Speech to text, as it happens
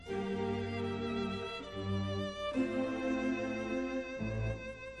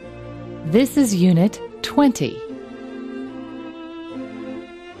This is Unit 20.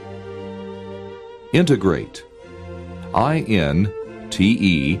 Integrate.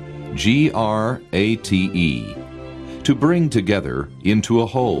 I-N-T-E-G-R-A-T-E. To bring together into a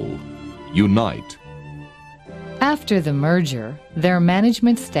whole. Unite. After the merger, their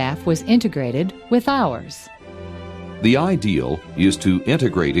management staff was integrated with ours. The ideal is to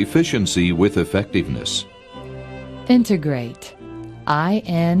integrate efficiency with effectiveness. Integrate.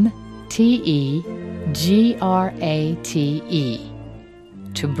 I-N-T-E-G-R-A-T-E.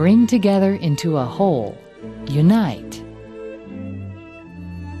 To bring together into a whole. Unite.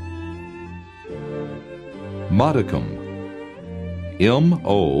 Modicum.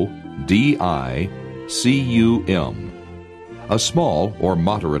 M-O-D-I-C-U-M. A small or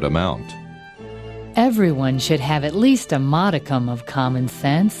moderate amount. Everyone should have at least a modicum of common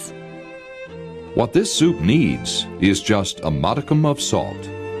sense. What this soup needs is just a modicum of salt.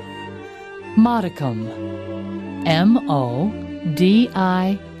 Modicum. M-O-D-I-C-U-M.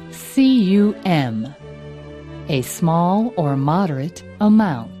 A small or moderate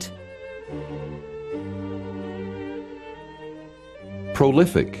amount.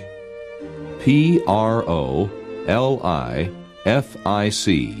 Prolific. P-R-O-L-I-F-I-C.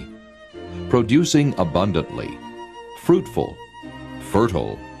 Producing abundantly. Fruitful.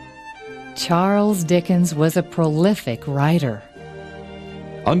 Fertile. Charles Dickens was a prolific writer.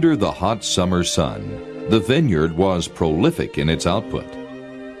 Under the hot summer sun, the vineyard was prolific in its output.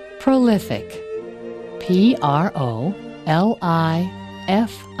 Prolific. P-R-O-L-I-F-I-C.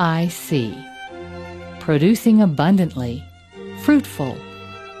 Producing abundantly. Fruitful.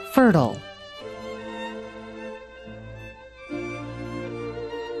 Fertile.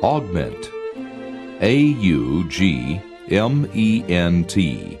 Augment. A-U-G-M-E-N-T.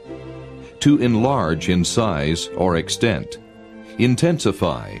 To enlarge in size or extent.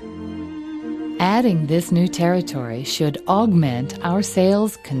 Intensify. Adding this new territory should augment our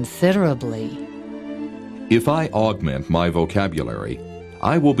sales considerably. If I augment my vocabulary,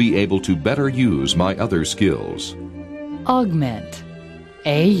 I will be able to better use my other skills. Augment.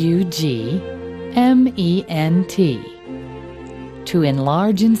 A-U-G-M-E-N-T. To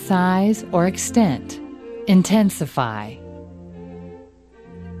enlarge in size or extent. Intensify.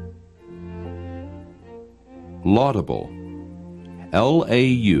 Laudable.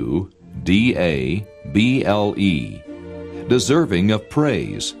 L-A-U-D-A-B-L-E. Deserving of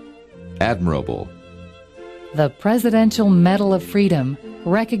praise. Admirable. The Presidential Medal of Freedom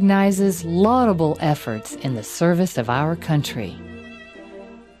recognizes laudable efforts in the service of our country.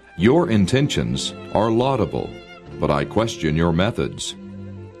 Your intentions are laudable, but I question your methods.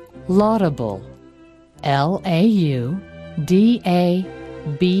 Laudable. L-A-U-D-A-B-L-E.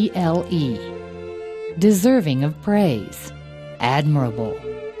 Deserving of praise. Admirable.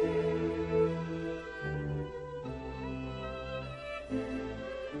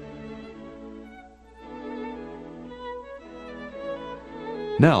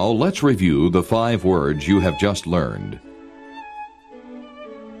 Now let's review the 5 words you have just learned.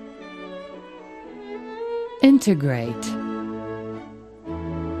 Integrate.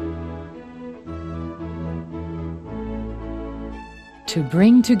 To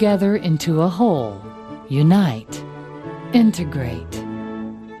bring together into a whole. Unite. Integrate.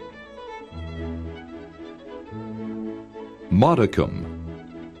 Modicum.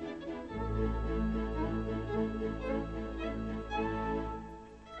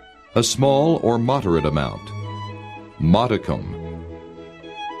 A small or moderate amount. Modicum.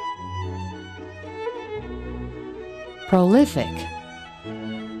 Prolific.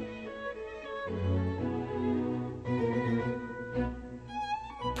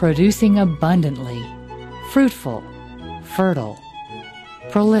 Producing abundantly. Fruitful. Fertile.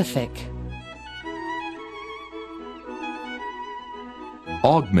 Prolific.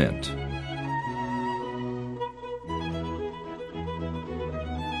 Augment.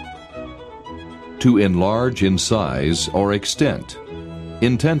 To enlarge in size or extent.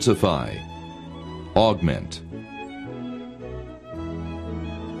 Intensify. Augment.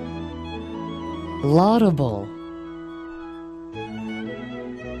 Laudable.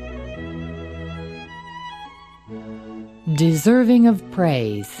 Deserving of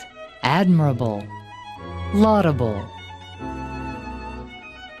praise. Admirable. Laudable.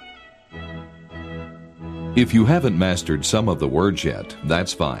 If you haven't mastered some of the words yet,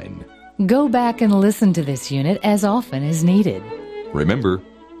 that's fine. Go back and listen to this unit as often as needed. Remember,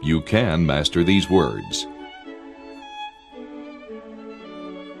 you can master these words.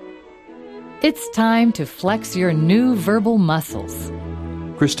 It's time to flex your new verbal muscles.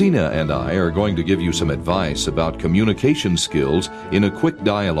 Christina and I are going to give you some advice about communication skills in a quick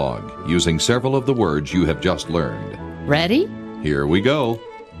dialogue using several of the words you have just learned. Ready? Here we go.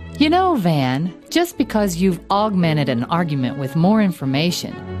 You know, Van, just because you've augmented an argument with more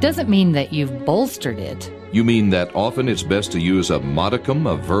information doesn't mean that you've bolstered it. You mean that often it's best to use a modicum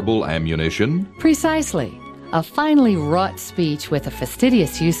of verbal ammunition? Precisely. A finely wrought speech with a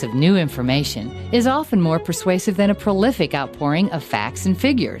fastidious use of new information is often more persuasive than a prolific outpouring of facts and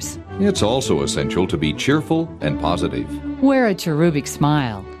figures. It's also essential to be cheerful and positive. Wear a cherubic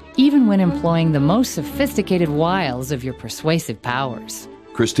smile, even when employing the most sophisticated wiles of your persuasive powers.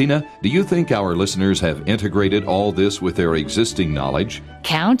 Christina, do you think our listeners have integrated all this with their existing knowledge?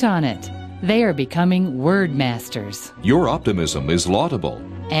 Count on it. They are becoming word masters. Your optimism is laudable.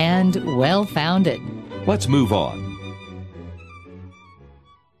 And well-founded. Let's move on.